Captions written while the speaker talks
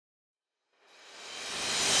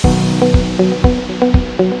Hi,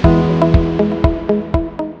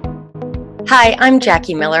 I'm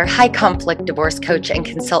Jackie Miller, high conflict divorce coach and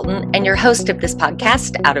consultant, and your host of this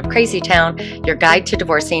podcast, Out of Crazy Town, your guide to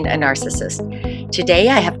divorcing a narcissist. Today,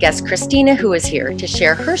 I have guest Christina, who is here to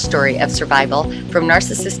share her story of survival from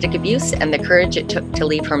narcissistic abuse and the courage it took to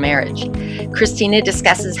leave her marriage. Christina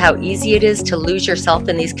discusses how easy it is to lose yourself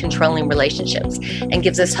in these controlling relationships and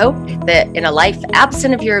gives us hope that in a life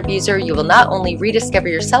absent of your abuser, you will not only rediscover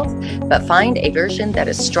yourself, but find a version that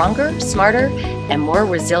is stronger, smarter, and more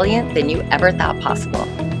resilient than you ever thought possible.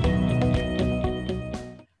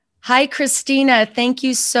 Hi, Christina. Thank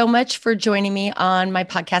you so much for joining me on my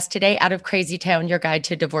podcast today, Out of Crazy Town, your guide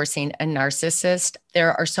to divorcing a narcissist.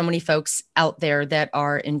 There are so many folks out there that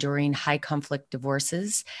are enduring high conflict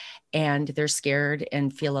divorces and they're scared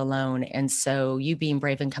and feel alone. And so you being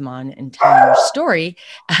brave and come on and telling your story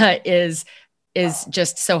is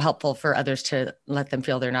just so helpful for others to let them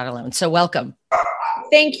feel they're not alone. So welcome.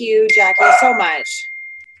 Thank you, Jackie, so much.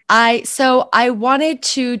 I wanted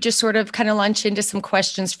to just sort of kind of launch into some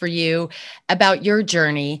questions for you about your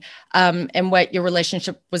journey and what your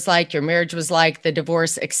relationship was like, your marriage was like, the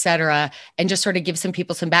divorce, et cetera, and just sort of give some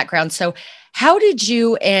people some background. So how did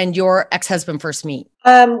you and your ex-husband first meet?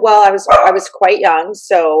 Well, I was quite young.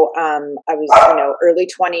 So I was, early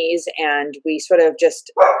 20s, and we sort of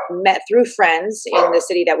just met through friends in the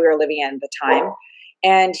city that we were living in at the time.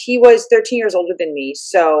 And he was 13 years older than me.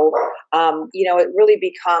 So, it really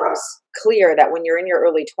becomes clear that when you're in your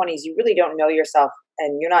early 20s, you really don't know yourself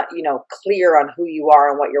and you're not, clear on who you are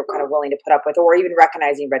and what you're kind of willing to put up with or even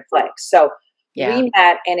recognizing red flags. So we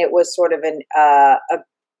met, and it was sort of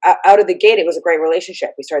out of the gate, it was a great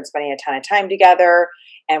relationship. We started spending a ton of time together,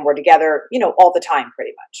 and we're together, all the time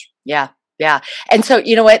pretty much. Yeah. Yeah. And so,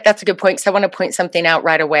 you know what, that's a good point, because I want to point something out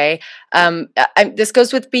right away. This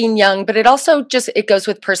goes with being young, but it also it goes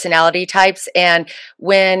with personality types. And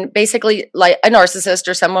when basically like a narcissist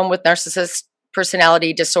or someone with narcissist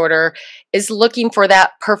personality disorder is looking for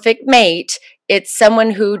that perfect mate, it's someone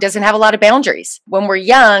who doesn't have a lot of boundaries. When we're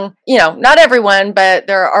young, not everyone, but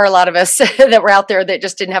there are a lot of us that were out there that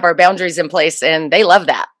just didn't have our boundaries in place, and they love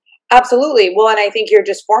that. Absolutely. Well, and I think you're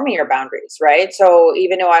just forming your boundaries, right? So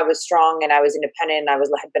even though I was strong and I was independent and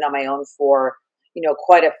had been on my own for,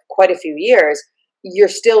 quite a few years, you're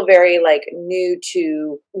still very new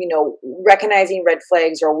to, recognizing red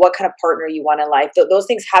flags or what kind of partner you want in life. Those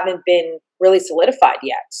things haven't been really solidified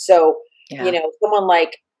yet. So, someone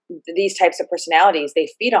like these types of personalities, they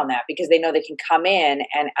feed on that because they know they can come in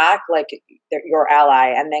and act like they're your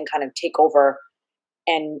ally and then kind of take over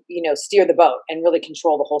and, steer the boat and really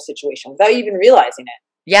control the whole situation without even realizing it.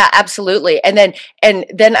 Yeah, absolutely. And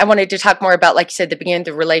then I wanted to talk more about, like you said, the beginning of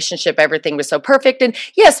the relationship, everything was so perfect. And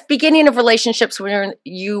yes, beginning of relationships when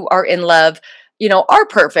you are in love, are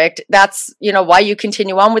perfect. That's, why you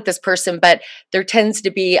continue on with this person. But there tends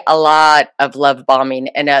to be a lot of love bombing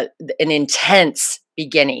and an intense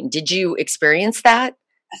beginning. Did you experience that?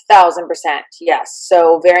 1,000%. Yes.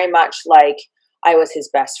 So very much like I was his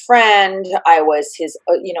best friend. I was his,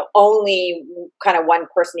 only kind of one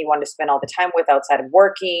person he wanted to spend all the time with outside of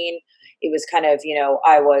working. It was kind of,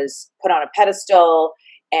 I was put on a pedestal,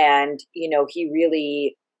 and, he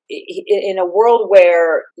really, in a world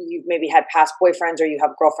where you've maybe had past boyfriends or you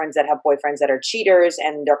have girlfriends that have boyfriends that are cheaters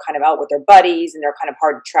and they're kind of out with their buddies and they're kind of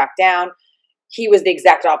hard to track down. He was the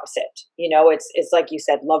exact opposite. It's like you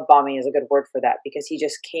said, love bombing is a good word for that, because he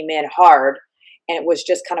just came in hard. And it was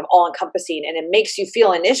just kind of all encompassing. And it makes you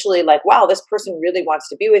feel initially like, wow, this person really wants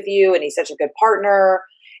to be with you. And he's such a good partner.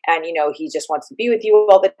 And, he just wants to be with you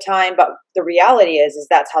all the time. But the reality is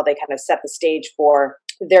that's how they kind of set the stage for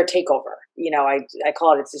their takeover. I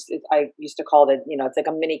call it, I used to call it, it's like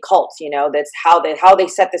a mini cult, that's how they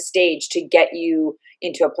set the stage to get you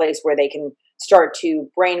into a place where they can start to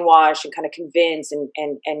brainwash and kind of convince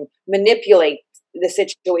and manipulate the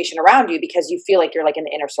situation around you, because you feel like you're like in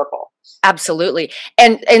the inner circle. Absolutely.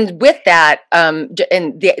 And with that, then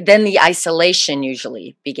the isolation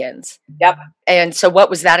usually begins. Yep. And so what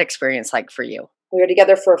was that experience like for you? We were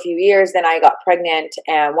together for a few years. Then I got pregnant.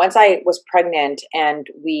 And once I was pregnant and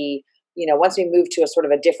once we moved to a sort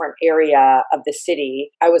of a different area of the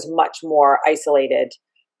city, I was much more isolated.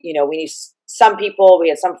 We knew some people, we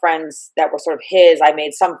had some friends that were sort of his. I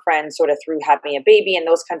made some friends sort of through having a baby and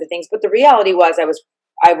those kinds of things. But the reality was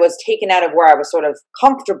I was taken out of where I was sort of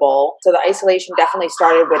comfortable. So the isolation definitely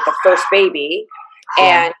started with the first baby,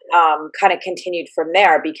 and kind of continued from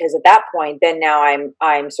there, because at that point, then now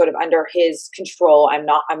I'm sort of under his control. I'm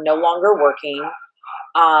no longer working.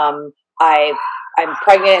 I'm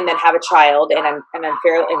pregnant and then have a child, and I'm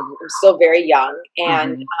still very young.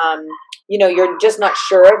 And, you're just not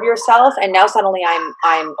sure of yourself. And now suddenly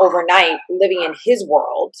I'm overnight living in his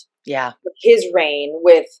world, Yeah. his reign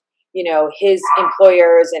with, his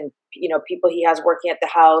employers and, people he has working at the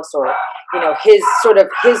house, or, his sort of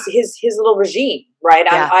his little regime, right?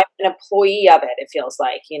 Yeah. I'm an employee of it. It feels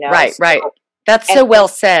like, Right, So, right. That's and so well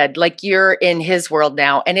said. Like you're in his world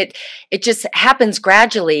now, and it just happens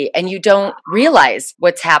gradually and you don't realize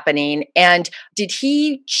what's happening. And did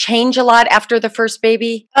he change a lot after the first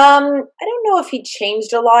baby? I don't know if he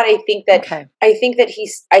changed a lot. Okay. I think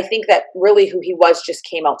that really who he was just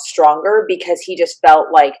came out stronger because he just felt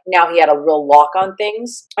like now he had a real lock on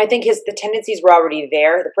things. I think the tendencies were already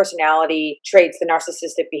there. The personality traits, the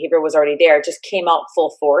narcissistic behavior was already there. It just came out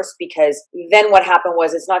full force because then what happened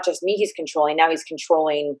was it's not just me he's controlling. Now he's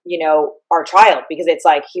controlling, our child, because it's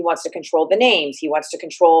like he wants to control the names. He wants to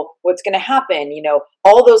control what's going to happen,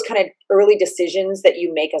 all those kind of early decisions that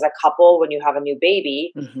you make as a couple when you have a new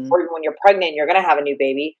baby, Mm-hmm. or even when you're pregnant, you're going to have a new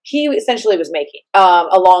baby. He essentially was making,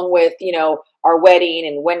 along with, our wedding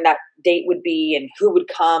and when that date would be and who would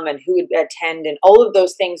come and who would attend, and all of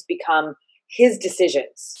those things become his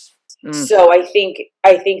decisions. Mm. So I think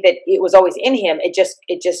that it was always in him. It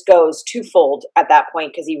just goes twofold at that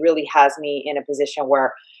point, because he really has me in a position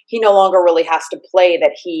where he no longer really has to play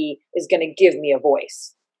that he is going to give me a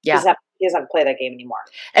voice. Yeah. He doesn't play that game anymore.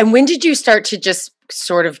 And when did you start to just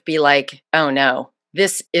sort of be like, oh no,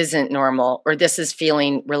 this isn't normal, or this is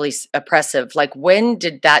feeling really oppressive? Like, when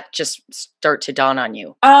did that just start to dawn on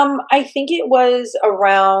you? I think it was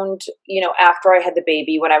around, after I had the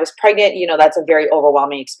baby. When I was pregnant, that's a very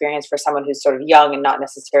overwhelming experience for someone who's sort of young and not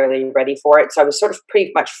necessarily ready for it. So I was sort of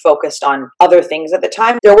pretty much focused on other things at the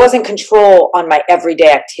time. There wasn't control on my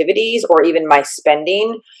everyday activities or even my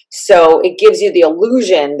spending. So it gives you the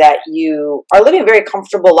illusion that you are living a very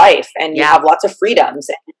comfortable life and you have lots of freedoms.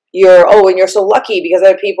 And you're so lucky because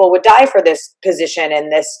other people would die for this position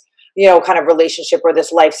and this, kind of relationship or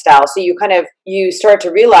this lifestyle. So you start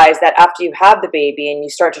to realize that after you have the baby and you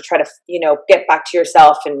start to try to, get back to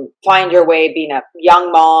yourself and find your way being a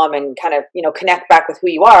young mom and kind of, connect back with who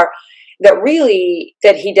you are,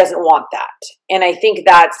 that he doesn't want that. And I think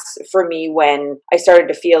that's for me when I started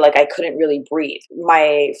to feel like I couldn't really breathe.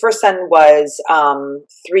 My first son was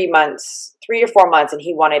 3 to 4 months, and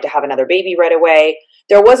he wanted to have another baby right away.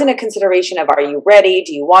 There wasn't a consideration of, are you ready?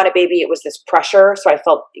 Do you want a baby? It was this pressure. So I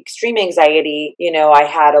felt extreme anxiety. I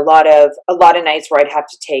had a lot of nights where I'd have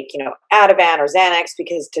to take, Ativan or Xanax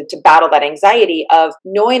because to battle that anxiety of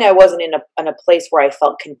knowing I wasn't in a place where I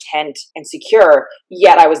felt content and secure,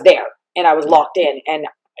 yet I was there and I was locked in, and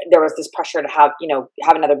there was this pressure to have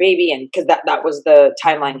another baby, and because that was the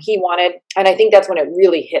timeline he wanted. And I think that's when it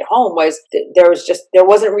really hit home, was there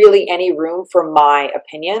wasn't really any room for my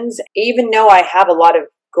opinions. Even though I have a lot of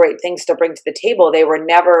great things to bring to the table, they were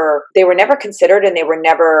never considered, and they were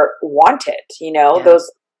never wanted,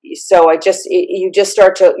 those. So you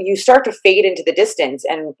start to fade into the distance,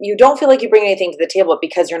 and you don't feel like you bring anything to the table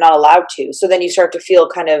because you're not allowed to. So then you start to feel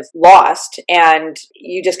kind of lost, and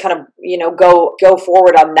you just kind of, go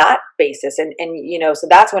forward on that basis. And so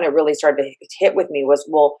that's when it really started to hit with me was,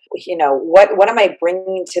 well, what am I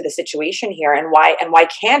bringing to the situation here? And why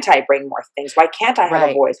can't I bring more things? Why can't I have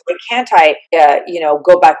a voice? Why can't I,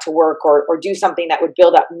 go back to work or do something that would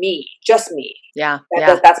build up me, just me? Yeah.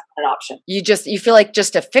 That's not an option. You feel like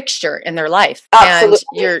just a fixture in their life. Absolutely.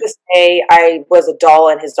 And you're to say I was a doll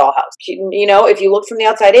in his dollhouse. If you look from the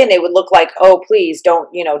outside in, it would look like, oh, please don't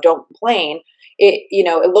complain.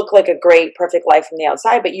 It looked like a great, perfect life from the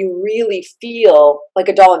outside, but you really feel like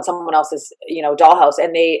a doll in someone else's, dollhouse,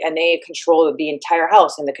 and they control the entire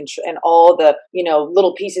house and and all the,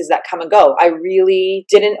 little pieces that come and go. I really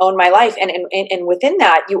didn't own my life. And within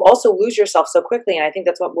that, you also lose yourself so quickly. And I think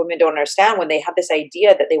that's what women don't understand when they have this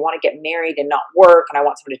idea that they want to get married and not work. And I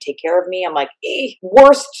want someone to take care of me. I'm like,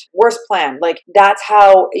 worst plan. Like, that's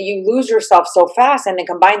how you lose yourself so fast. And then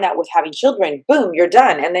combine that with having children, boom, you're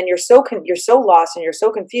done. And then you're so lost and you're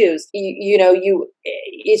so confused.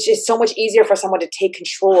 It's just so much easier for someone to take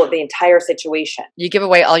control of the entire situation. You give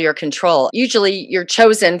away all your control. Usually you're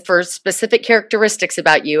chosen for specific characteristics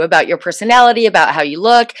about you, about your personality, about how you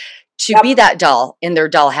look, to be that doll in their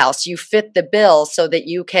dollhouse. You fit the bill so that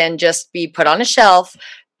you can just be put on a shelf,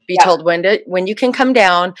 be told when you can come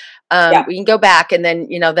down. We can go back, and then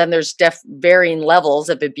then there's varying levels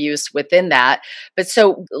of abuse within that. But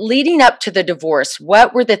so leading up to the divorce,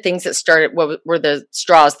 what were the things that started? What were the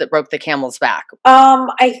straws that broke the camel's back?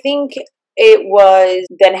 I think it was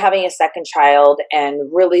then having a second child and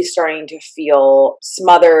really starting to feel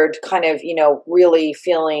smothered, kind of really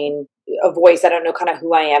feeling a voice. I don't know kind of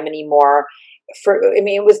who I am anymore.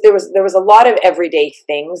 there was a lot of everyday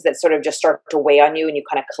things that sort of just start to weigh on you, and you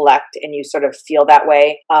kind of collect and you sort of feel that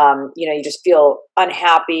way. You just feel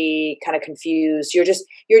unhappy, kind of confused. You're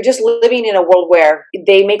just living in a world where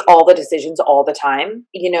they make all the decisions all the time.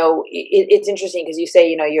 It's interesting because you say,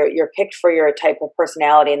 you're picked for your type of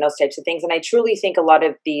personality and those types of things. And I truly think a lot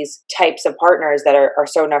of these types of partners that are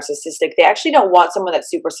so narcissistic, they actually don't want someone that's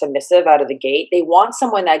super submissive out of the gate. They want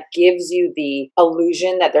someone that gives you the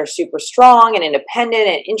illusion that they're super strong and independent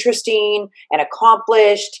and interesting and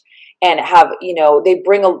accomplished, and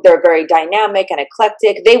they're very dynamic and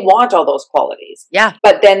eclectic. They want all those qualities. Yeah.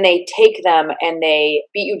 But then they take them and they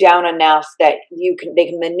beat you down enough that they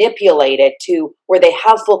can manipulate it to where they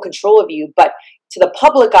have full control of you. But to the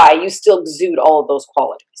public eye, you still exude all of those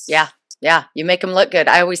qualities. Yeah. Yeah. You make them look good.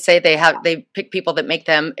 I always say they pick people that make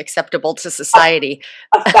them acceptable to society.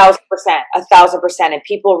 1,000%. And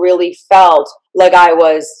people really felt like I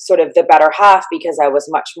was sort of the better half because I was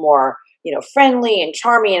much more, friendly and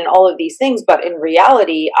charming and all of these things. But in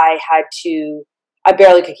reality, I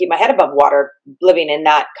barely could keep my head above water living in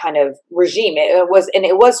that kind of regime. It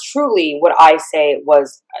was truly what I say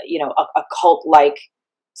was, a cult-like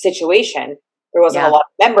situation. There wasn't a lot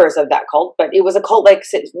of members of that cult, but it was a cult-like,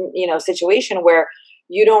 situation where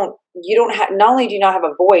you don't have, not only do you not have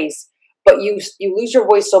a voice, but you lose your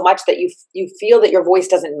voice so much that you feel that your voice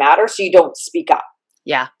doesn't matter, so you don't speak up.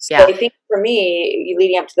 Yeah. So I think for me,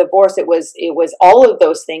 leading up to the divorce, it was all of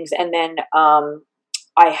those things. And then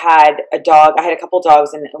I had a dog. I had a couple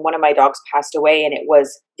dogs, and one of my dogs passed away, and it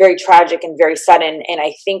was very tragic and very sudden. And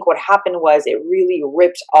I think what happened was it really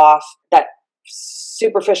ripped off that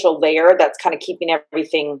superficial layer that's kind of keeping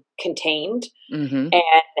everything contained. Mm-hmm.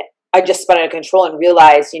 And I just spun out of control and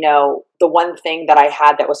realized, the one thing that I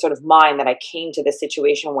had that was sort of mine that I came to this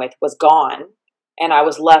situation with was gone. And I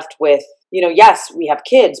was left with, yes, we have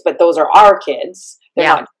kids, but those are our kids. They're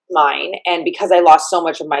not mine. And because I lost so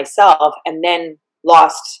much of myself and then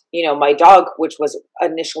lost, my dog, which was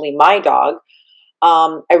initially my dog,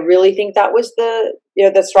 I really think that was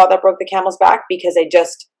the straw that broke the camel's back, because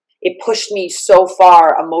it pushed me so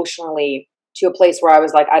far emotionally to a place where I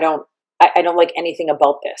was like, I don't like anything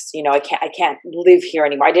about this. I can't live here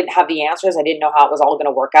anymore. I didn't have the answers. I didn't know how it was all going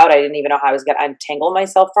to work out. I didn't even know how I was going to untangle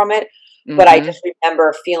myself from it. Mm-hmm. But I just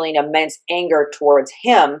remember feeling immense anger towards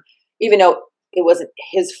him, even though it wasn't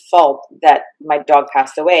his fault that my dog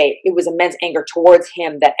passed away. It was immense anger towards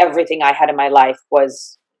him that everything I had in my life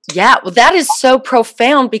was. Yeah, well, that is so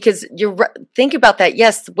profound, because think about that.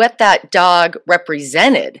 Yes, what that dog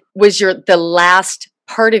represented was the last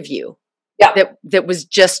part of you. Yep. That was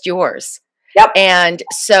just yours. Yep. And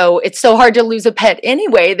so it's so hard to lose a pet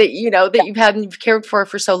anyway that you've had and you've cared for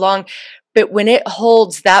so long. But when it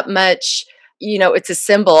holds that much, it's a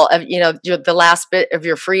symbol of, you're the last bit of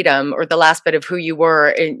your freedom, or the last bit of who you were,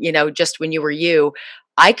 and, just when you were you.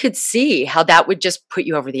 I could see how that would just put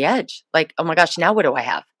you over the edge. Like, oh my gosh, now what do I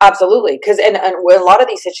have? Absolutely. Because and with a lot of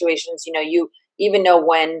these situations, you even know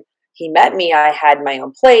when he met me, I had my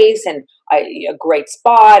own place and a great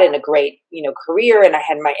spot and a great, career. And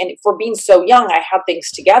and for being so young, I had things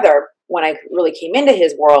together. When I really came into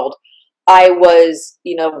his world, I was,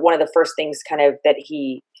 one of the first things kind of that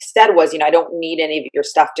he said was, I don't need any of your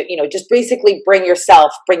stuff to, just basically bring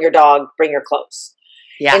yourself, bring your dog, bring your clothes.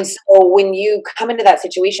 Yeah. And so when you come into that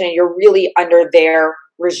situation and you're really under their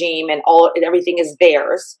regime and everything is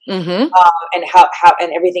theirs, mm-hmm. And how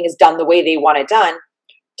everything is done the way they want it done,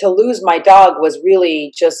 to lose my dog was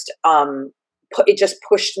really just, it just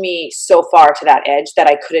pushed me so far to that edge that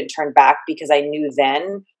I couldn't turn back, because I knew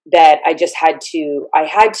then that I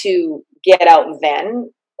had to get out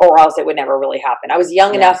then, or else it would never really happen. I was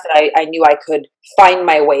young enough that I knew I could find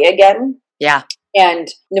my way again. Yeah. And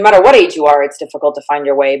no matter what age you are, it's difficult to find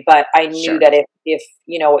your way. But I knew that if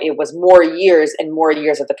it was more years and more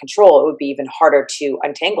years of the control, it would be even harder to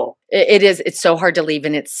untangle. It is. It's so hard to leave,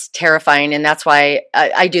 and it's terrifying. And that's why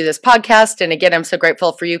I do this podcast. And again, I'm so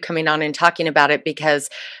grateful for you coming on and talking about it, because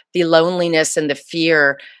the loneliness and the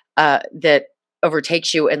fear that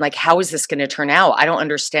overtakes you, and like, how is this going to turn out? I don't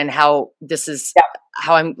understand how this is,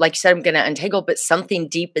 how I'm, like you said, I'm going to untangle, but something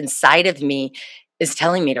deep inside of me is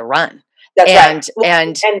telling me to run. That's right.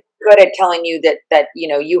 And good at telling you that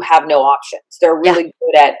you have no options. They're really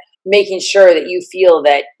good at making sure that you feel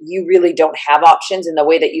that you really don't have options, and the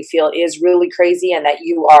way that you feel is really crazy, and that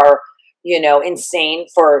you are, insane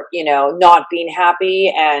for, not being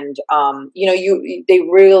happy. And, they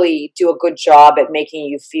really do a good job at making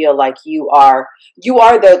you feel like you are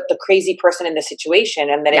the crazy person in the situation.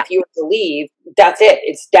 And then if you were to leave, that's it.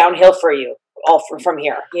 It's downhill for you all from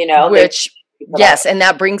here, Which Yes, and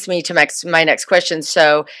that brings me to my next question.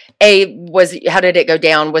 So, how did it go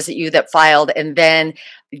down? Was it you that filed? And then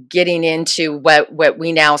getting into what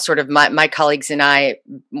we now sort of my colleagues and I,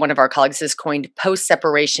 one of our colleagues has coined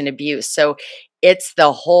post-separation abuse. So it's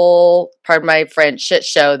the whole, pardon my French, shit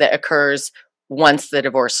show that occurs once the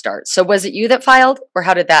divorce starts. So was it you that filed, or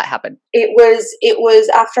how did that happen? It was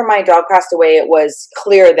after my dog passed away. It was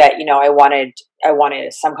clear that, I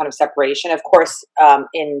wanted some kind of separation. Of course,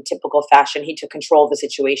 in typical fashion, he took control of the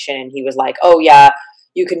situation, and he was like, "Oh yeah,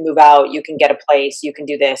 you can move out, you can get a place, you can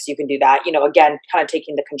do this, you can do that." Again, kind of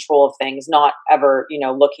taking the control of things, not ever,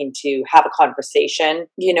 looking to have a conversation,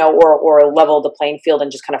 or level the playing field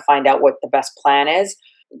and just kind of find out what the best plan is.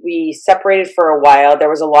 We separated for a while. There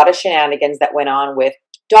was a lot of shenanigans that went on with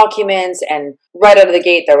documents, and right out of the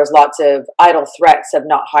gate there was lots of idle threats of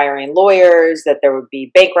not hiring lawyers, that there would be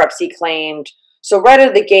bankruptcy claimed. So right out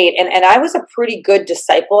of the gate, and I was a pretty good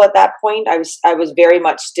disciple at that point. I was very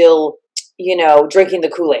much still, drinking the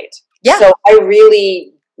Kool-Aid. Yeah. So I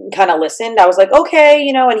really kind of listened. I was like, okay,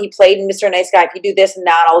 and he played Mr. Nice Guy. If you do this and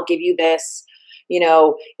that, I'll give you this.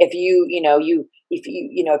 If you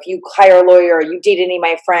hire a lawyer, or you date any of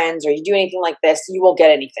my friends, or you do anything like this, you will get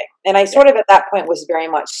anything. And I sort of at that point was very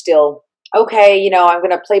much still, okay, I'm going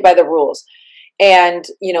to play by the rules and,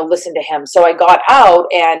 listen to him. So I got out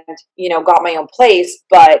and, got my own place.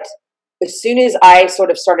 But as soon as I sort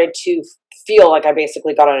of started to feel like I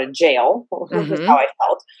basically got out of jail, Mm-hmm. is how I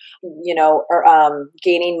felt,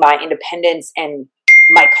 gaining my independence and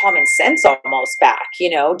my common sense almost back,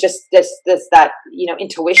 just that,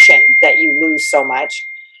 intuition that you lose so much.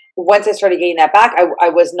 Once I started getting that back, I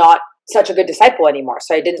was not such a good disciple anymore.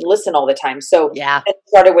 So I didn't listen all the time. So yeah, it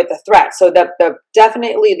started with the threat. So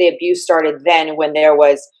definitely the abuse started then, when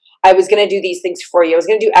I was going to do these things for you. I was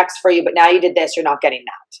going to do X for you, but now you did this, you're not getting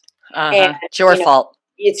that. And, it's your fault.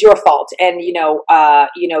 It's your fault. And, you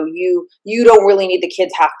don't really need the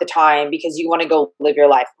kids half the time because you want to go live your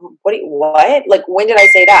life. What? Like, when did I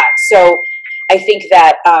say that? So I think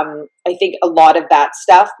that, I think a lot of that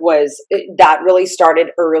stuff that really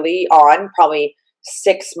started early on, probably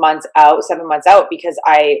 7 months out, because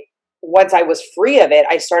once I was free of it,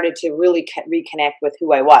 I started to really reconnect with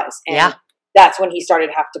who I was. And that's when he started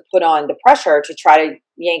to have to put on the pressure to try to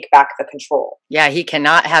yank back the control. Yeah, he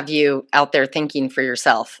cannot have you out there thinking for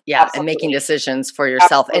yourself. Yeah, absolutely. And making decisions for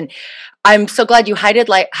yourself. Absolutely. And I'm so glad you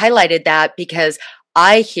highlighted that, because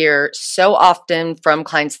I hear so often from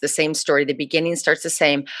clients the same story. The beginning starts the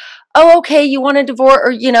same. Oh, okay, you want a divorce,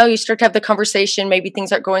 or, you start to have the conversation. Maybe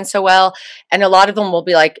things aren't going so well. And a lot of them will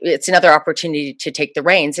be like, it's another opportunity to take the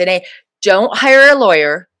reins. And don't hire a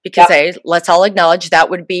lawyer, because let's all acknowledge that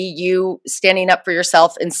would be you standing up for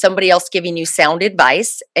yourself and somebody else giving you sound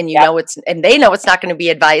advice, and they know it's not going to be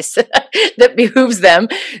advice that behooves them.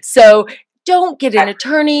 So don't get an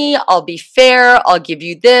attorney. I'll be fair. I'll give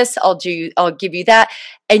you this. I'll give you that.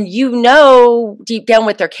 And deep down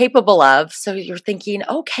what they're capable of. So you're thinking,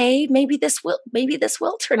 okay, maybe this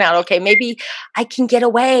will turn out okay. Maybe I can get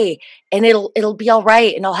away and it'll be all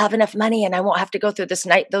right, and I'll have enough money, and I won't have to go through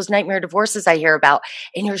those nightmare divorces I hear about.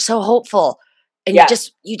 And you're so hopeful. And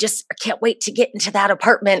you just can't wait to get into that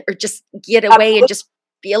apartment, or just get away and just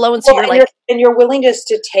be alone. So you're willing just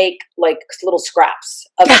to take like little scraps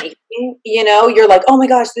of anything, you're like, oh my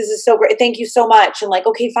gosh, this is so great. Thank you so much. And like,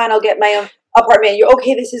 okay, fine, I'll get my own apartment. You're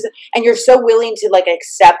okay. And you're so willing to like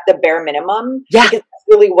accept the bare minimum. Yeah. Because that's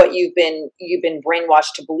really what you've been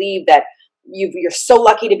brainwashed to believe, that you're so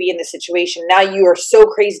lucky to be in this situation. Now you are so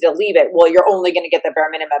crazy to leave it. Well, you're only going to get the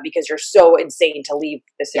bare minimum because you're so insane to leave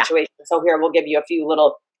the situation. Yeah. So here, we'll give you a few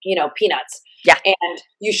little, peanuts. Yeah. And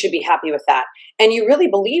you should be happy with that. And you really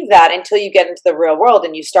believe that until you get into the real world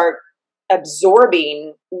and you start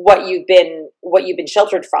absorbing what you've been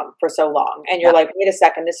sheltered from for so long. And you're like, wait a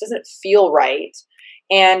second, this doesn't feel right.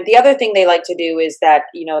 And the other thing they like to do is that,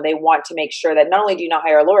 they want to make sure that not only do you not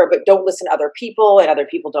hire a lawyer, but don't listen to other people, and other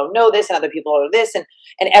people don't know this, and other people know this, and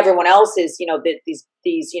everyone else is,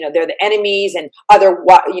 these they're the enemies, and other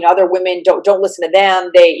women don't listen to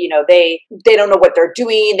them. They don't know what they're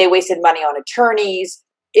doing. They wasted money on attorneys,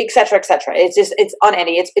 et cetera, et cetera. It's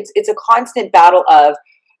unending. It's a constant battle of,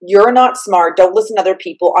 you're not smart. Don't listen to other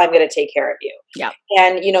people. I'm going to take care of you. Yeah.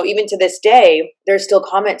 And, even to this day, there's still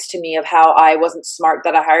comments to me of how I wasn't smart,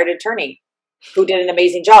 that I hired an attorney who did an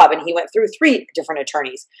amazing job. And he went through 3 different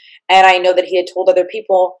attorneys. And I know that he had told other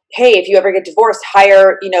people, hey, if you ever get divorced,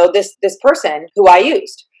 hire, this person who I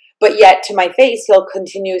used. But yet to my face, he'll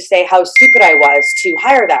continue to say how stupid I was to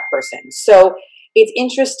hire that person. So it's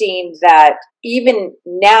interesting that even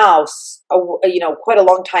now, quite a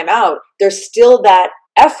long time out, there's still that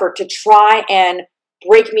effort to try and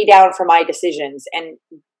break me down for my decisions and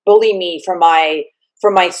bully me for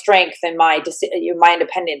my strength and my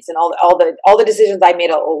independence and all the decisions I made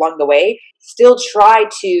along the way, still try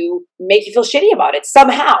to make you feel shitty about it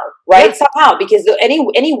somehow, right? Yeah. Somehow, because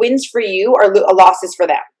any wins for you are losses for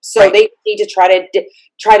them. So right. They need to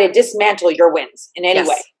try to dismantle your wins in any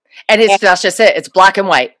way. And that's just it. It's black and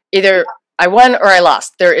white. Either I won or I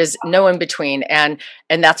lost. There is no in between. And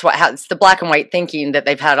that's what happens. The black and white thinking that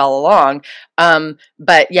they've had all along.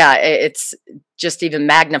 But yeah, it's just even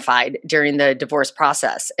magnified during the divorce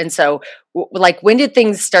process. And so like, when did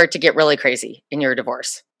things start to get really crazy in your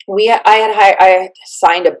divorce? I had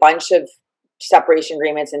signed a bunch of separation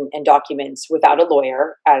agreements and documents without a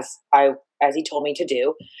lawyer, as he told me to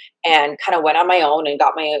do, and kind of went on my own and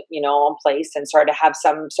got my, own place and started to have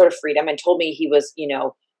some sort of freedom, and told me he was,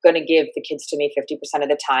 going to give the kids to me 50% of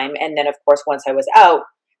the time. And then of course, once I was out,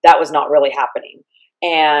 that was not really happening.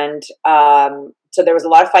 And, so there was a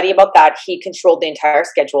lot of fighting about that. He controlled the entire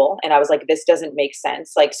schedule. And I was like, this doesn't make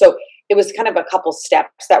sense. Like, so it was kind of a couple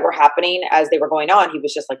steps that were happening as they were going on. He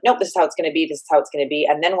was just like, nope, this is how it's going to be. This is how it's going to be.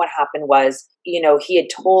 And then what happened was, he had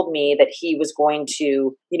told me that he was going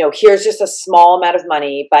to, here's just a small amount of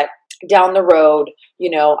money, but down the road,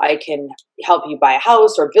 I can help you buy a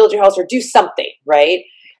house or build your house or do something, right?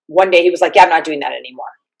 One day he was like, yeah, I'm not doing that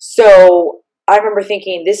anymore. So I remember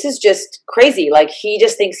thinking, this is just crazy. Like, he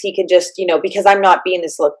just thinks he can just, because I'm not being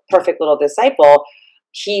this perfect little disciple,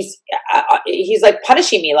 he's like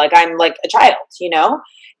punishing me like I'm like a child,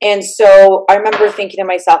 And so I remember thinking to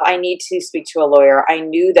myself, I need to speak to a lawyer. I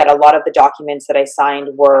knew that a lot of the documents that I signed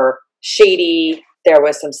were shady. There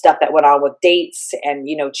was some stuff that went on with dates and,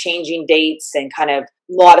 changing dates and kind of a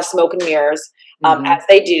lot of smoke and mirrors, as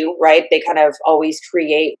they do, right? They kind of always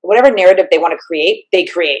create whatever narrative they want to create, they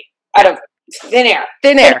create out of thin air.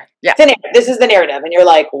 Yeah. Thin air. This is the narrative. And you're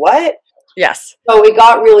like, what? Yes. So it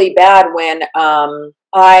got really bad when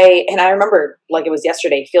I remember like it was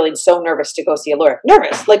yesterday, feeling so nervous to go see a lawyer.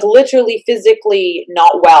 Nervous, like literally physically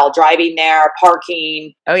not well, driving there,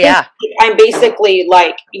 parking. Oh yeah. I'm basically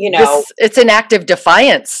like, it's an act of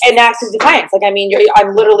defiance. An act of defiance. Like, I mean,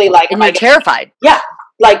 I'm literally like, and you're terrified. Yeah.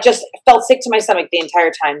 Like, just felt sick to my stomach the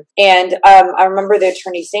entire time. And I remember the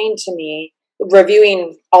attorney saying to me,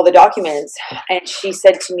 reviewing all the documents, and she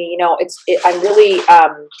said to me, I'm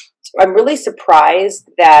really surprised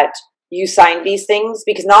that you signed these things,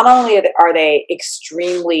 because not only are they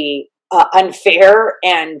extremely unfair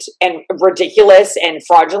and ridiculous and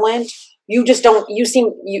fraudulent, you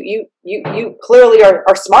clearly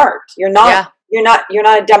are smart. You're not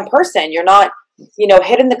a dumb person. You're not,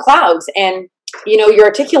 head in the clouds, and you're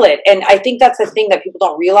articulate. And I think that's the thing that people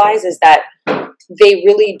don't realize, is that they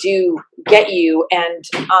really do get you and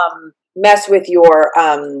mess with your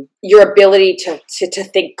ability to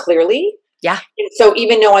think clearly. Yeah. So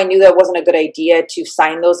even though I knew that wasn't a good idea to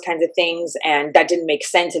sign those kinds of things, and that didn't make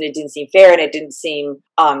sense, and it didn't seem fair, and it didn't seem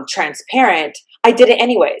transparent, I did it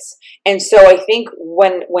anyways. And so I think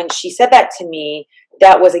when she said that to me,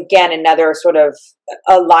 that was again another sort of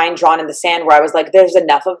a line drawn in the sand, where I was like, there's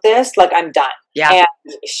enough of this. Like, I'm done. Yeah.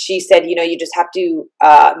 And she said, you just have to,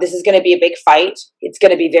 this is going to be a big fight. It's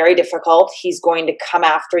going to be very difficult. He's going to come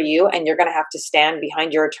after you, and you're going to have to stand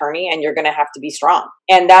behind your attorney, and you're going to have to be strong.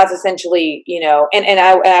 And that's essentially, and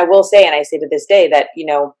I will say, and I say to this day, that,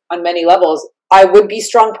 on many levels, I would be a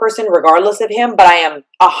strong person regardless of him, but I am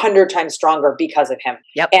 100 times stronger because of him.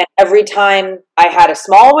 Yep. And every time I had a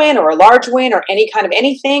small win or a large win or any kind of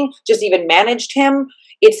anything, just even managed him,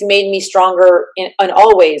 it's made me stronger in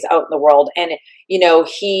all ways out in the world. And,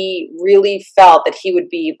 he really felt that he would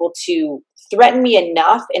be able to threaten me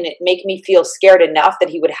enough and it make me feel scared enough that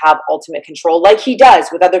he would have ultimate control, like he does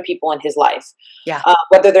with other people in his life. Yeah.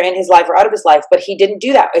 Whether they're in his life or out of his life. But he didn't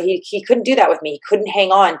do that. He couldn't do that with me. He couldn't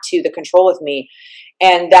hang on to the control with me.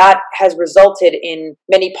 And that has resulted in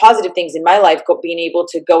many positive things in my life, being able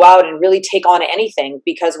to go out and really take on anything.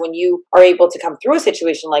 Because when you are able to come through a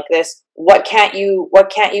situation like this, what can't you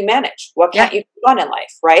manage? What can't you do on in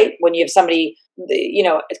life, right? When you have somebody,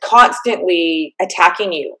 constantly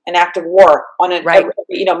attacking you, an act of war on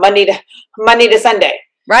Monday to Sunday.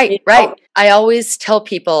 Right. I always tell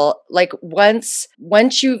people, like, once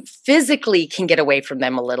you physically can get away from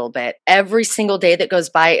them a little bit, every single day that goes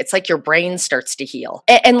by, it's like your brain starts to heal.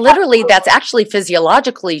 And literally, that's actually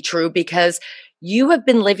physiologically true, because you have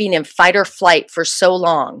been living in fight or flight for so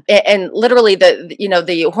long. And literally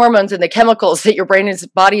the hormones and the chemicals that your brain and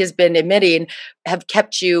body has been emitting have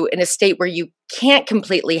kept you in a state where you can't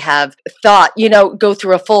completely have thought, go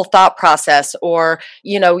through a full thought process, or,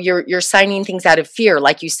 you're signing things out of fear,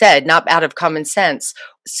 like you said, not out of common sense.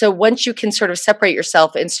 So once you can sort of separate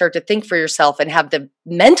yourself and start to think for yourself and have the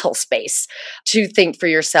mental space to think for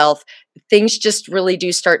yourself, things just really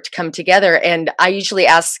do start to come together. And I usually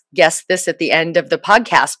ask guests this at the end of the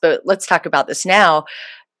podcast, but let's talk about this now.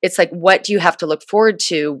 It's like, what do you have to look forward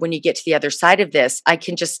to when you get to the other side of this? I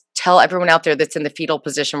can just tell everyone out there that's in the fetal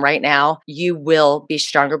position right now, you will be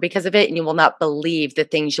stronger because of it. And you will not believe the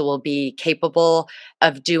things you will be capable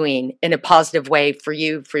of doing in a positive way for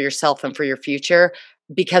you, for yourself, and for your future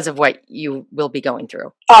because of what you will be going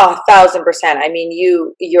through. Oh, 1,000%. I mean,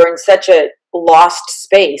 you're in such a lost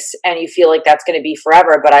space and you feel like that's going to be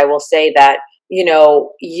forever. But I will say that,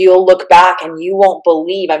 you'll look back and you won't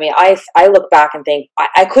believe. I mean, I look back and think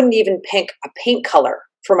I couldn't even pick a paint color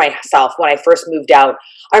for myself when I first moved out.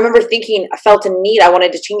 I remember thinking I felt a need. I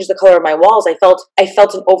wanted to change the color of my walls. I felt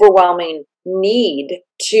an overwhelming need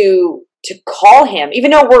to call him,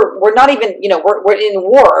 even though we're not even, we're in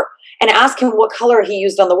war, and ask him what color he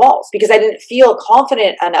used on the walls, because I didn't feel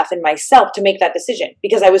confident enough in myself to make that decision,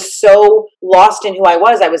 because I was so lost in who I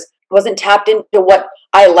was. I wasn't tapped into what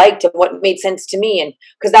I liked and what made sense to me. And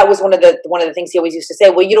because that was one of the things he always used to say,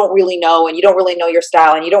 well, you don't really know, and you don't really know your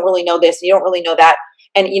style, and you don't really know this, and you don't really know that.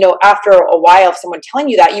 And, after a while of someone telling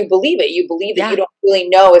you that, you believe it. You believe that you don't really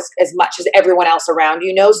know as much as everyone else around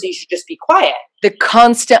you knows, so you should just be quiet. The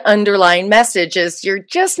constant underlying message is you're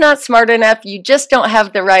just not smart enough. You just don't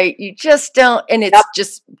have the right. You just don't. And it's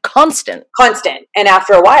just constant. And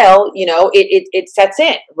after a while, it sets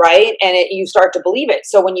in, right? And you start to believe it.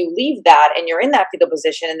 So when you leave that and you're in that fetal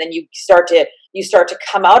position, and then you start to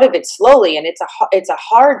come out of it slowly, and it's a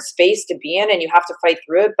hard space to be in, and you have to fight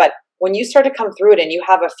through it. But when you start to come through it and you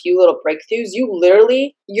have a few little breakthroughs, you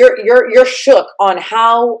literally, you're shook on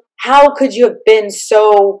how could you have been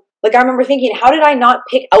so, like, I remember thinking, how did I not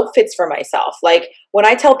pick outfits for myself? Like, when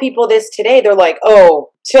I tell people this today, they're like, oh,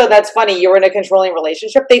 so that's funny. You were in a controlling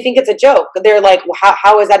relationship. They think it's a joke. They're like, well,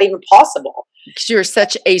 how is that even possible? Because you're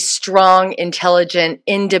such a strong, intelligent,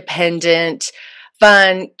 independent,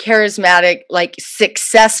 fun, charismatic, like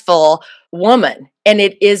successful woman. And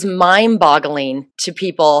it is mind-boggling to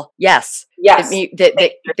people. Yes. It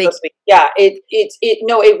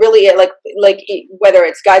really, whether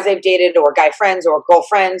it's guys I've dated or guy friends or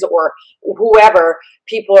girlfriends or whoever,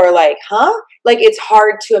 people are like, huh? Like, it's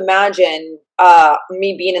hard to imagine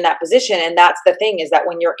me being in that position. And that's the thing, is that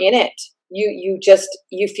when you're in it,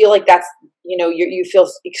 you feel like that's, you feel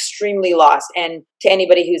extremely lost. And to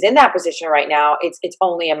anybody who's in that position right now, it's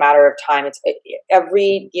only a matter of time. It's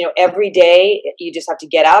every day you just have to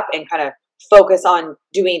get up and kind of focus on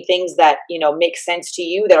doing things that, make sense to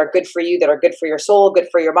you, that are good for you, that are good for your soul, good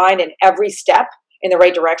for your mind. And every step in the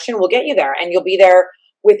right direction will get you there. And you'll be there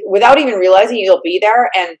without even realizing you'll be there.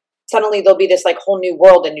 And suddenly there'll be this like whole new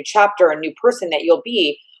world, a new chapter, a new person that you'll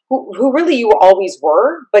be, who really you always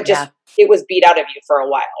were, but just it was beat out of you for a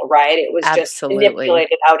while, right? It was just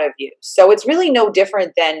manipulated out of you. So it's really no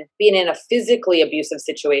different than being in a physically abusive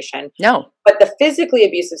situation. No. But the physically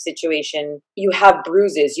abusive situation, you have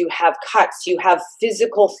bruises, you have cuts, you have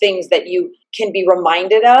physical things that you can be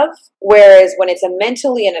reminded of. Whereas when it's a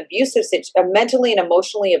mentally and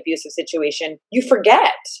emotionally abusive situation, you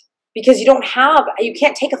forget. Because you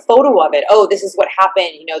can't take a photo of it. Oh, this is what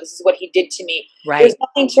happened. This is what he did to me. Right.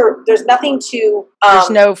 There's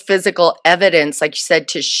no physical evidence, like you said,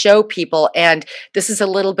 to show people. And this is a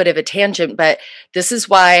little bit of a tangent, but this is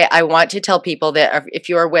why I want to tell people that if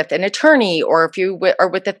you are with an attorney, or if you are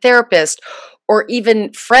with a therapist, or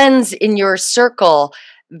even friends in your circle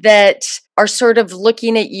that are sort of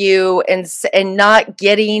looking at you and not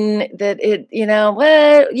getting that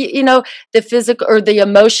the physical or the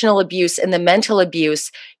emotional abuse and the mental abuse,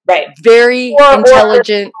 right? Very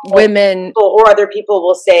intelligent women or other people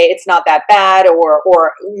will say it's not that bad,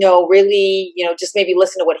 or no, really, just maybe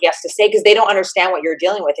listen to what he has to say, because they don't understand what you're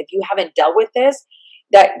dealing with. If you haven't dealt with this,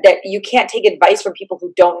 that you can't take advice from people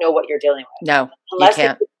who don't know what you're dealing with. No, unless you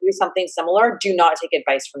can't. They do something similar, do not take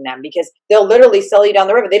advice from them, because they'll literally sell you down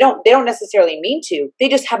the river. They don't necessarily mean to. They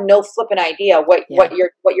just have no flipping idea what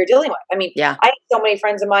you're dealing with. I mean, I have so many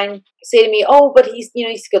friends of mine say to me, "Oh, but he's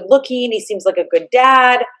good looking. He seems like a good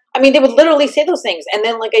dad." I mean, they would literally say those things. And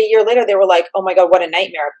then like a year later, they were like, "Oh my God, what a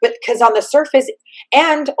nightmare." But because on the surface,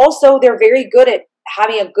 and also they're very good at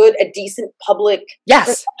having a decent public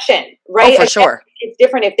perception, right? Oh, for sure. It's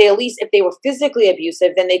different if they were physically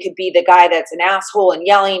abusive, then they could be the guy that's an asshole and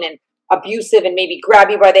yelling and abusive and maybe grab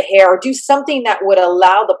you by the hair or do something that would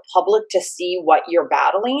allow the public to see what you're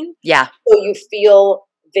battling. Yeah. So you feel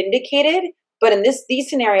vindicated. But in these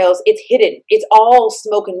scenarios, it's hidden. It's all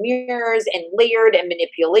smoke and mirrors and layered and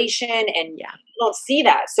manipulation, and you don't see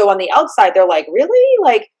that. So on the outside, they're like, really?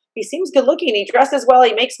 Like, he seems good looking. He dresses well.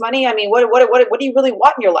 He makes money. I mean, what do you really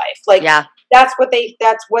want in your life? Like, that's what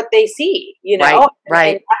they see, you know?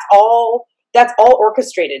 Right. And that's all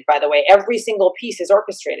orchestrated, by the way. Every single piece is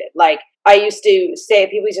orchestrated. Like, I used to say,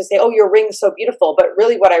 people used to say, oh, your ring's so beautiful. But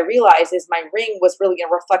really what I realized is my ring was really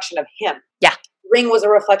a reflection of him. Yeah. Ring was a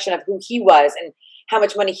reflection of who he was and how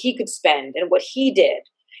much money he could spend and what he did.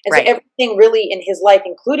 And so everything really in his life,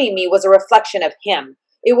 including me, was a reflection of him.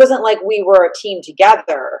 It wasn't like we were a team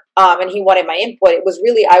together and he wanted my input. It was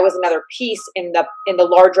really, I was another piece in the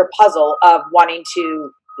larger puzzle of wanting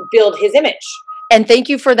to build his image. And thank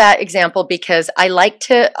you for that example, because I like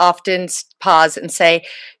to often pause and say,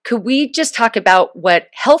 could we just talk about what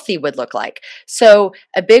healthy would look like? So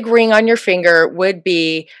a big ring on your finger would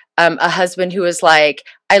be a husband who is like,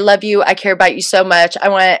 I love you. I care about you so much. I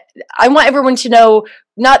want everyone to know,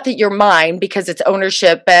 not that you're mine because it's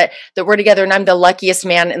ownership, but that we're together and I'm the luckiest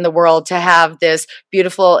man in the world to have this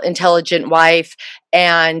beautiful, intelligent wife.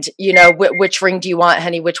 And, you know, which ring do you want,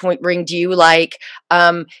 honey? Which ring do you like?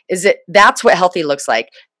 That's what healthy looks like.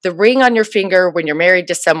 The ring on your finger when you're married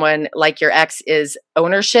to someone like your ex is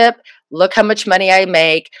ownership. Look how much money I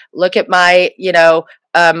make. Look at my,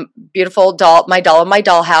 beautiful doll, my doll in my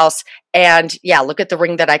dollhouse. And look at the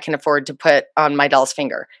ring that I can afford to put on my doll's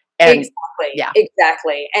finger. And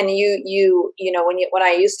exactly. And you know,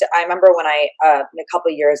 I remember when a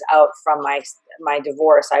couple of years out from my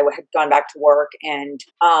divorce, I had gone back to work and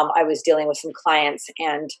I was dealing with some clients,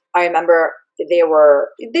 and I remember they were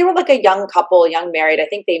like a young couple, young married. I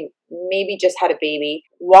think they maybe just had a baby.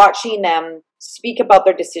 Watching them speak about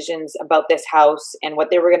their decisions about this house and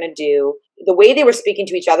what they were going to do, the way they were speaking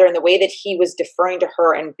to each other and the way that he was deferring to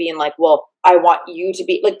her and being like, well, I want you to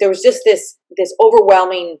be like, there was just this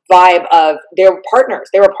overwhelming vibe of they were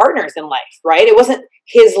partners in life, right? It wasn't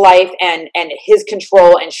his life and his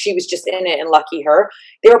control and she was just in it and lucky her.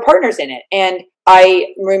 They were partners in it. And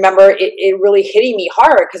I remember it really hitting me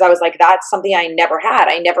hard because I was like, that's something I never had.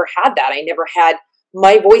 I never had that.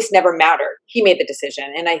 My voice never mattered. He made the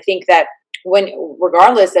decision. And I think that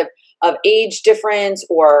regardless of age difference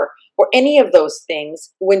or any of those things,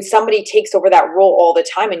 when somebody takes over that role all the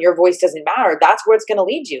time and your voice doesn't matter, that's where it's going to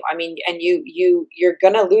lead you. I mean, and you're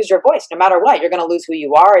going to lose your voice no matter what. You're going to lose who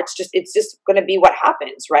you are. It's just going to be what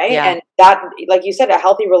happens, right? Yeah. And that, like you said, a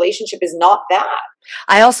healthy relationship is not that.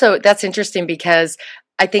 That's interesting because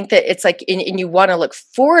I think that it's like, and you want to look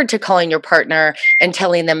forward to calling your partner and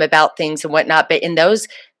telling them about things and whatnot. But in those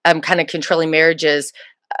kind of controlling marriages,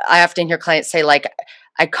 I often hear clients say, like,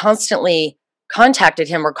 I constantly contacted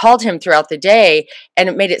him or called him throughout the day, and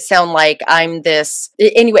it made it sound like I'm this.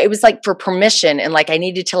 Anyway, it was like for permission, and like I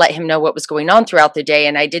needed to let him know what was going on throughout the day,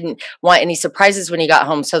 and I didn't want any surprises when he got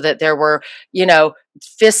home, so that there were,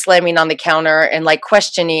 fist slamming on the counter and like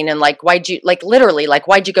questioning and like, why'd you go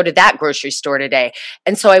to that grocery store today?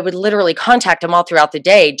 And so I would literally contact him all throughout the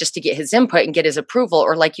day just to get his input and get his approval.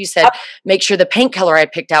 Or like you said, make sure the paint color I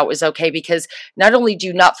picked out was okay, because not only do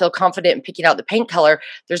you not feel confident in picking out the paint color,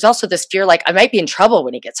 there's also this fear like I might be in trouble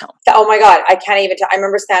when he gets home. Oh my God. I can't even I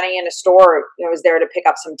remember standing in a store. I was there to pick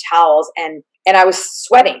up some towels and I was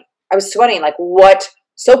sweating. Like, what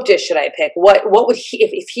soap dish should I pick? What would he,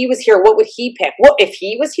 if he was here, what would he pick? What if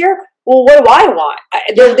he was here? Well, what do I want?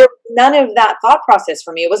 There was none of that thought process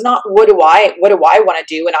for me. It was not, what do I want to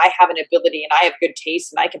do? And I have an ability and I have good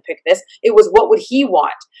taste and I can pick this. It was, what would he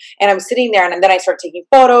want? And I'm sitting there and then I start taking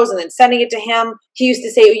photos and then sending it to him. He used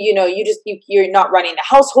to say, you're not running the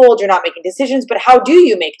household. You're not making decisions, but how do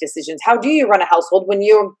you make decisions? How do you run a household when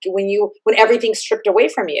everything's stripped away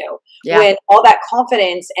from you? Yeah. When all that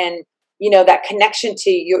confidence and, that connection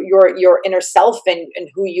to your inner self and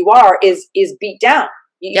who you are is beat down.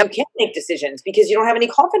 You can't make decisions because you don't have any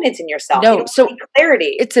confidence in yourself. No, you don't have any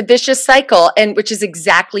clarity. It's a vicious cycle, and which is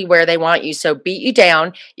exactly where they want you. So beat you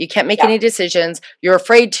down. You can't make any decisions. You're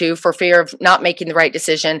afraid to, for fear of not making the right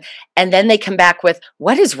decision. And then they come back with,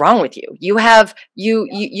 what is wrong with you? You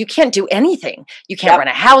can't do anything. You can't run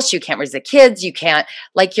a house. You can't raise the kids. You can't,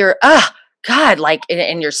 like, God, like,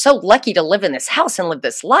 and you're so lucky to live in this house and live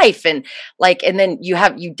this life. And like, and then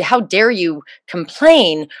how dare you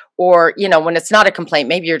complain? Or, when it's not a complaint,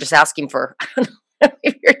 maybe you're just asking for, I don't know,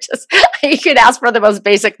 you could ask for the most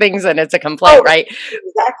basic things and it's a complaint, right?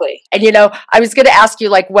 Exactly. And, I was going to ask you,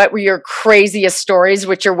 like, what were your craziest stories,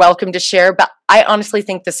 which you're welcome to share. But I honestly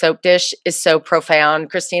think the soap dish is so profound,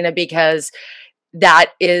 Christina, because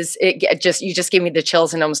that is it. Just you just gave me the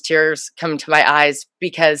chills and almost tears come to my eyes,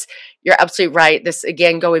 because you're absolutely right. This,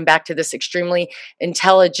 again, going back to this extremely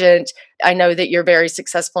intelligent, I know that you're very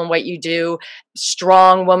successful in what you do,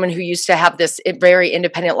 strong woman who used to have this very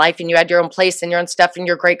independent life, and you had your own place and your own stuff and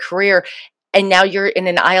your great career, and now you're in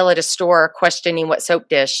an aisle at a store questioning what soap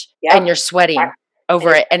dish, and you're sweating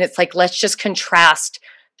over it. And it's like, let's just contrast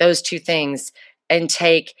those two things and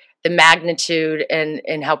take the magnitude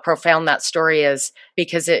and how profound that story is,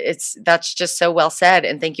 because that's just so well said.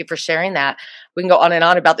 And thank you for sharing that. We can go on and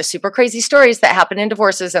on about the super crazy stories that happen in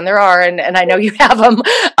divorces, and there are, and I know you have them.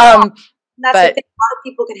 That's the thing. A lot of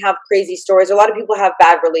people can have crazy stories. A lot of people have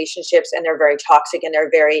bad relationships and they're very toxic, and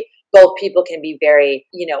both people can be very,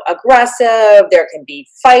 aggressive. There can be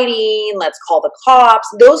fighting. Let's call the cops.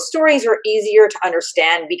 Those stories are easier to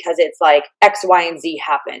understand because it's like X, Y, and Z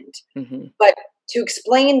happened. Mm-hmm. But to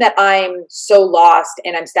explain that I'm so lost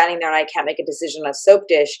and I'm standing there and I can't make a decision on a soap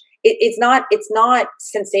dish, it's not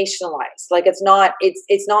sensationalized. Like it's not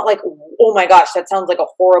like, oh my gosh, that sounds like a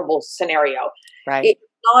horrible scenario. Right. It's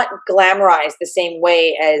not glamorized the same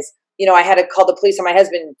way as, I had to call the police on my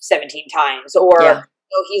husband 17 times, or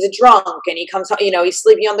he's a drunk and he comes home, he's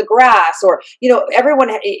sleeping on the grass, or, everyone,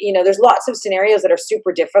 there's lots of scenarios that are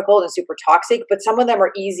super difficult and super toxic, but some of them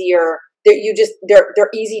are easier. They're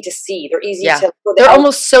easy to see. They're easy to. They're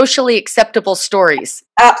almost socially acceptable stories.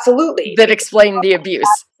 Absolutely. That explain the abuse.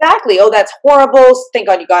 Exactly. Oh, that's horrible. Thank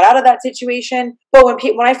God you got out of that situation. But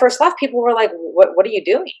when I first left, people were like, "What are you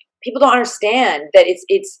doing?" People don't understand that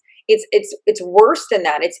it's worse than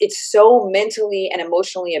that. It's so mentally and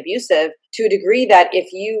emotionally abusive to a degree that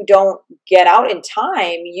if you don't get out in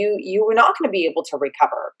time, you are not going to be able to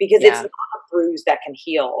recover, because it's not a bruise that can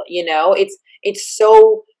heal. It's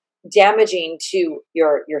so damaging to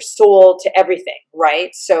your soul, to everything,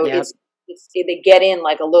 right? So they get in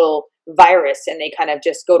like a little virus and they kind of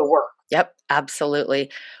just go to work. Yep,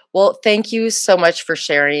 absolutely. Well, thank you so much for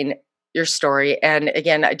sharing your story, and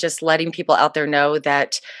again, just letting people out there know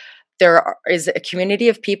that there is a community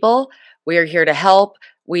of people. We are here to help.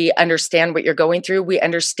 We understand what you're going through. We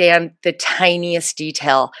understand the tiniest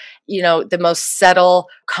detail, the most subtle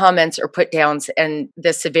comments or put downs, and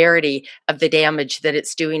the severity of the damage that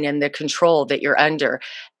it's doing and the control that you're under.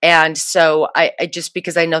 And so I just,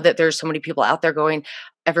 because I know that there's so many people out there going,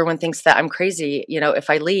 everyone thinks that I'm crazy, if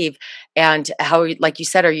I leave, and how, like you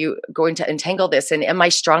said, are you going to untangle this? And am I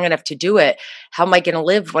strong enough to do it? How am I going to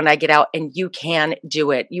live when I get out? And you can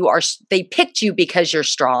do it. They picked you because you're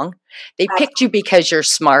strong. They picked you because you're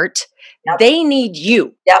smart. Yep. They need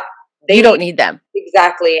you. Yep. You don't need them.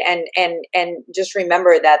 Exactly. And just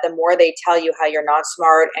remember that the more they tell you how you're not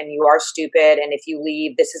smart and you are stupid, and if you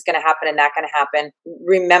leave, this is going to happen and that going to happen,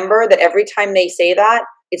 remember that every time they say that,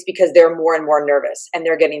 it's because they're more and more nervous and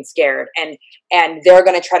they're getting scared, and they're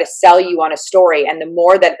going to try to sell you on a story. And the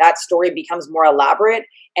more that story becomes more elaborate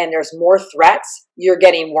and there's more threats, you're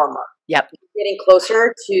getting warmer. Yep. You're getting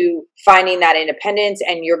closer to finding that independence,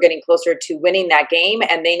 and you're getting closer to winning that game,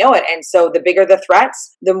 and they know it. And so the bigger the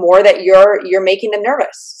threats, the more that you're making them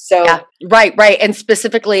nervous. So yeah, right. And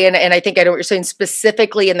specifically, and I think I know what you're saying,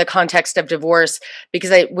 specifically in the context of divorce,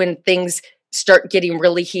 because when things start getting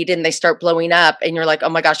really heated and they start blowing up and you're like, oh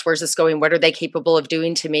my gosh, where's this going? What are they capable of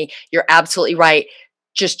doing to me? You're absolutely right.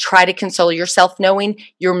 Just try to console yourself knowing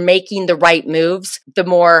you're making the right moves. The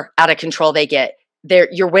more out of control they get,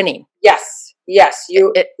 you're winning. Yes.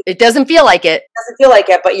 It doesn't feel like it. Doesn't feel like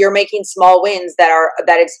it, but you're making small wins that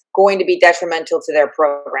it's going to be detrimental to their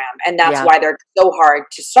program. And that's why they're so hard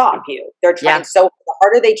to stop you. They're trying so hard. The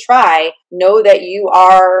harder they try, know that you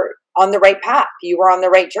are on the right path. You are on the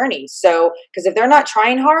right journey. So, because if they're not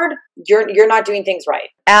trying hard, you're not doing things right.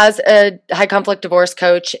 As a high conflict divorce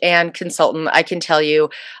coach and consultant, I can tell you,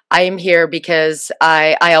 I am here because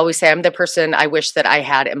I always say I'm the person I wish that I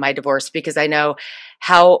had in my divorce, because I know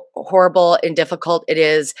how horrible and difficult it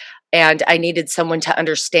is. And I needed someone to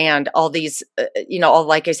understand all these,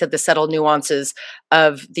 like I said, the subtle nuances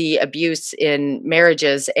of the abuse in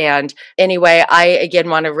marriages. And anyway, I again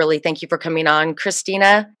want to really thank you for coming on,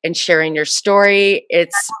 Christina, and sharing your story.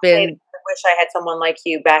 It's been. I wish I had someone like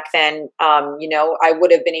you back then. I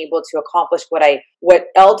would have been able to accomplish what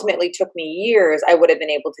ultimately took me years. I would have been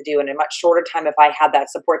able to do in a much shorter time if I had that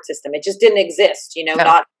support system. It just didn't exist,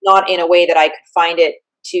 No. not in a way that I could find it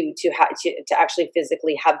to actually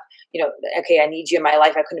physically have, okay, I need you in my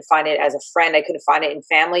life. I couldn't find it as a friend. I couldn't find it in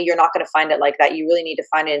family. You're not going to find it like that. You really need to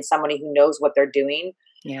find it in somebody who knows what they're doing.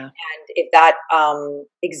 Yeah. And if that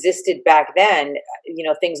existed back then,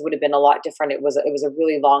 things would have been a lot different. It was a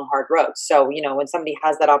really long, hard road. So, when somebody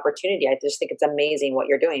has that opportunity, I just think it's amazing what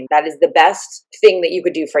you're doing. That is the best thing that you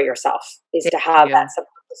could do for yourself, is to have that support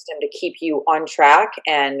system to keep you on track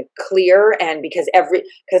and clear. And because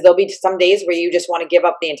there'll be some days where you just want to give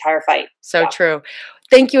up the entire fight. So true.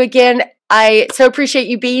 Thank you again. I so appreciate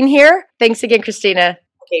you being here. Thanks again, Christina.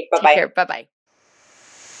 Okay. Bye-bye. Take care. Bye-bye.